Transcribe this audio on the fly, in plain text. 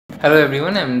Hello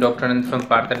everyone, I'm Dr. Anand from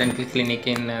Partha Dental Clinic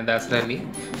in Dasarali,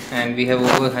 and we have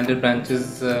over 100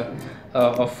 branches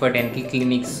of dental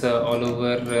clinics all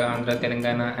over Andhra,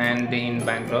 Telangana and in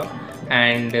Bangalore.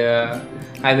 And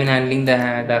I've been handling the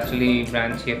Dasarali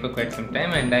branch here for quite some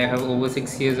time, and I have over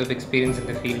 6 years of experience in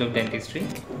the field of dentistry.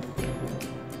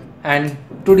 And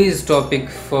today's topic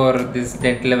for this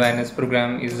dental awareness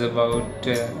program is about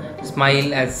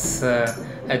smile as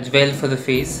a jewel for the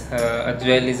face. A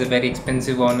jewel is a very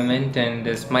expensive ornament, and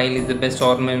a smile is the best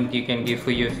ornament you can give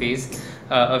for your face.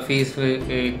 A face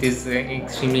it is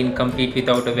extremely incomplete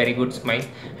without a very good smile,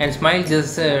 and smile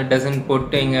just doesn't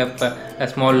putting up a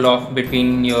small loft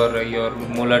between your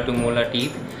molar to molar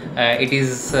teeth. It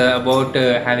is about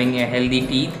having a healthy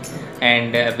teeth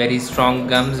and very strong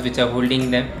gums which are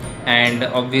holding them, and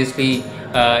obviously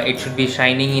it should be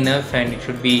shining enough, and it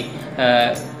should be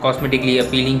cosmetically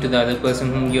appealing to the other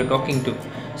person whom you're talking to.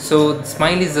 So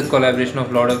smile is a collaboration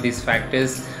of a lot of these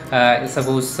factors.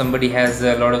 Suppose somebody has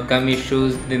a lot of gum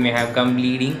issues, they may have gum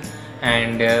bleeding,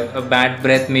 and a bad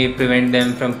breath may prevent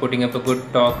them from putting up a good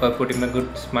talk or putting a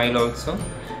good smile also.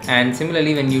 And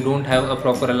similarly, when you don't have a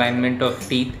proper alignment of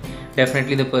teeth,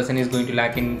 definitely the person is going to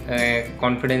lack in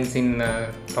confidence in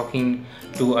talking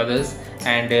to others,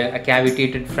 and a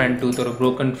cavitated front tooth or a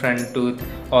broken front tooth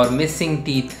or missing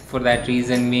teeth for that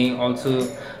reason may also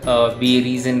be a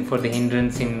reason for the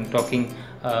hindrance in talking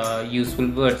useful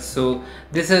words. So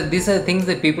these are things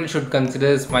that people should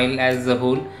consider smile as a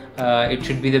whole. It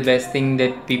should be the best thing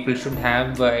that people should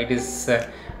have.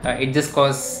 It just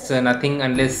costs nothing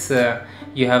unless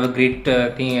you have a great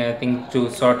thing to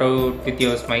sort out with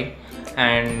your smile.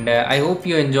 And I hope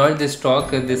you enjoyed this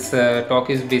talk. This talk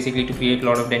is basically to create a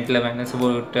lot of dental awareness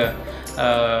about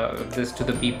this to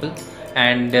the people.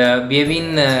 And we have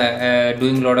been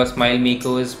doing a lot of smile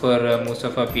makeovers for most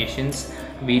of our patients.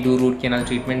 We do root canal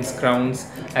treatments, crowns,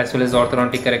 as well as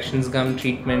orthodontic corrections, gum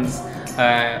treatments.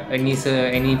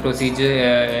 Any procedure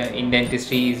in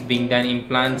dentistry is being done.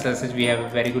 Implants, as such, we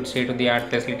have very good state of the art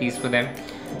facilities for them.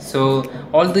 So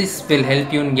all this will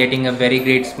help you in getting a very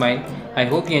great smile. I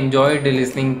hope you enjoyed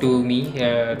listening to me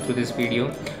through this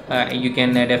video. You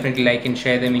can definitely like and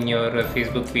share them in your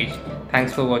Facebook page.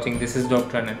 Thanks for watching. This is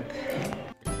Dr. Anand.